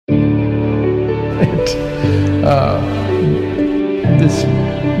This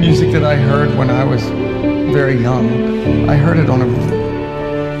music that I heard when I was very young, I heard it on a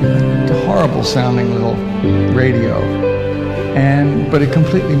horrible sounding little radio, but it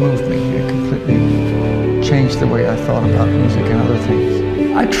completely moved me. It completely changed the way I thought about music and other things.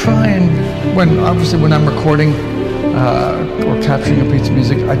 I try and, when I'm recording or capturing a piece of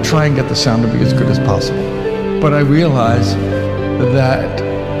music, I try and get the sound to be as good as possible. But I realize that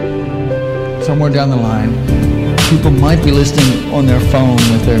somewhere down the line, people might be listening on their phone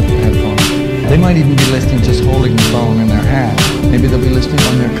with their headphones. They might even be listening just holding the phone in their hand. Maybe they'll be listening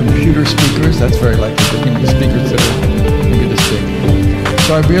on their computer speakers. That's very likely. There can be speakers that are maybe this big.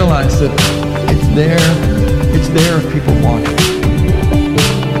 So I realized that it's there if people want it.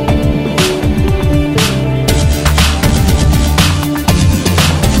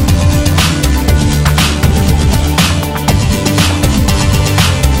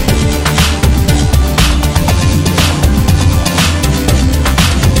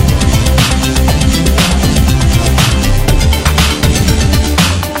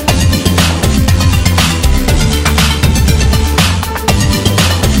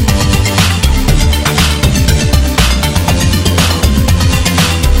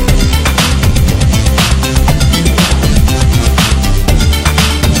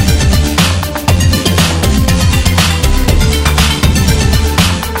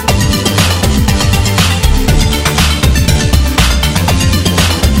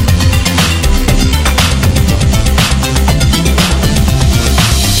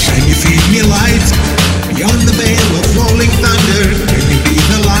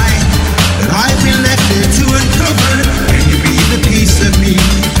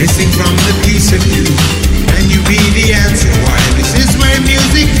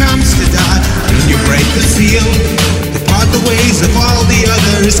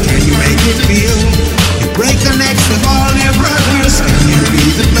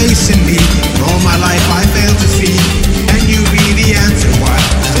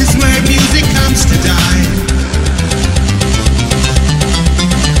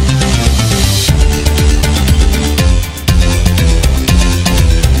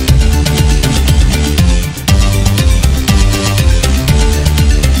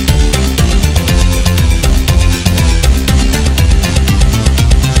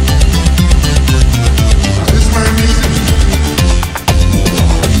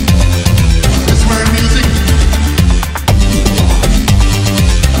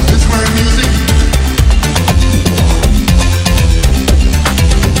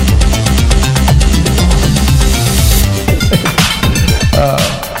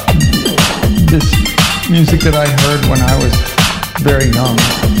 Music that I heard when I was very young,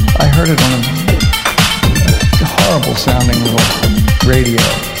 I heard it on a horrible sounding little radio,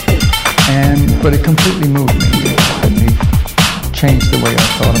 but it completely moved me. It completely changed the way I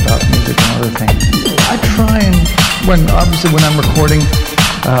thought about music and other things. I try and, when I'm recording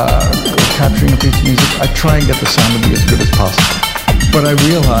or capturing a piece of music, I try and get the sound to be as good as possible. But I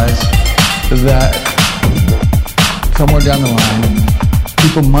realize that somewhere down the line,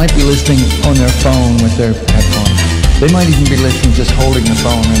 people might be listening on their phone with their headphones. They might even be listening just holding the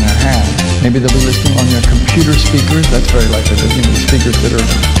phone in their hand. Maybe they'll be listening on their computer speakers. That's very likely. There's speakers that are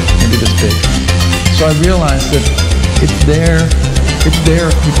maybe this big. So I realized that it's there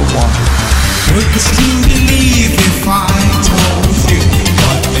if people want it. Would you believe if I told you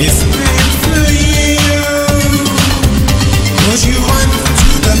what this meant for you? Would you want to